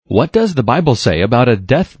What does the Bible say about a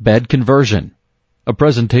deathbed conversion? A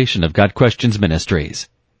presentation of God Questions Ministries.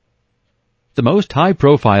 The most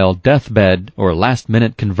high-profile deathbed or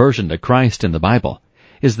last-minute conversion to Christ in the Bible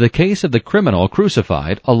is the case of the criminal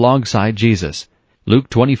crucified alongside Jesus. Luke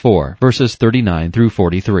 24, verses 39 through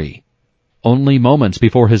 43. Only moments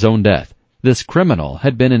before his own death, this criminal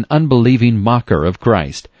had been an unbelieving mocker of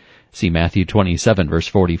Christ. See Matthew 27, verse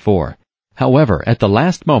 44. However, at the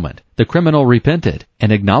last moment, the criminal repented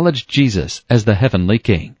and acknowledged Jesus as the heavenly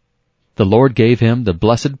King. The Lord gave him the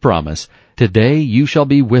blessed promise, "Today you shall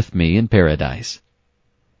be with me in paradise."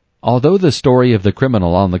 Although the story of the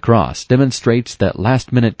criminal on the cross demonstrates that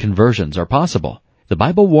last-minute conversions are possible, the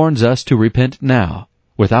Bible warns us to repent now,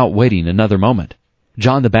 without waiting another moment.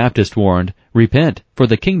 John the Baptist warned, "Repent, for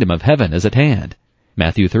the kingdom of heaven is at hand."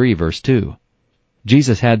 Matthew 3, verse 2.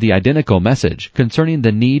 Jesus had the identical message concerning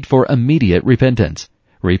the need for immediate repentance.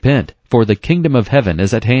 "Repent, for the kingdom of heaven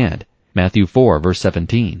is at hand." Matthew 4, verse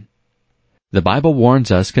 17. The Bible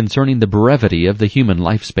warns us concerning the brevity of the human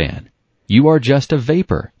lifespan. "You are just a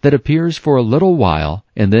vapor that appears for a little while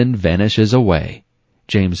and then vanishes away."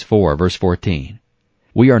 James 4, verse 14.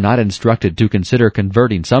 We are not instructed to consider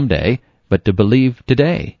converting someday, but to believe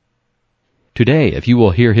today. Today, if you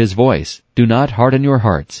will hear his voice, do not harden your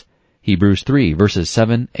hearts. Hebrews 3, verses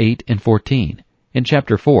 7, 8, and 14, in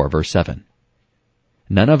chapter 4, verse 7.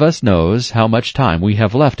 None of us knows how much time we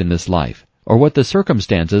have left in this life, or what the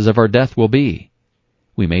circumstances of our death will be.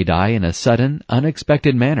 We may die in a sudden,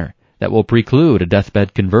 unexpected manner that will preclude a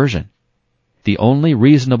deathbed conversion. The only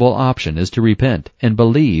reasonable option is to repent and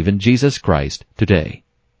believe in Jesus Christ today.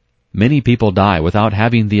 Many people die without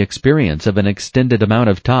having the experience of an extended amount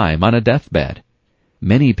of time on a deathbed.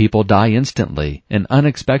 Many people die instantly and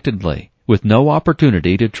unexpectedly, with no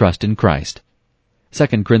opportunity to trust in Christ.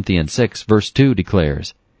 2 Corinthians 6, verse 2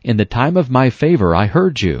 declares, "In the time of my favor I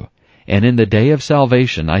heard you, and in the day of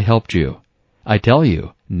salvation I helped you. I tell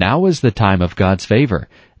you, now is the time of God's favor.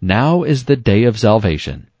 Now is the day of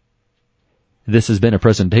salvation." This has been a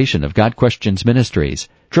presentation of God Questions Ministries,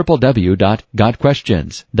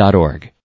 www.godquestions.org.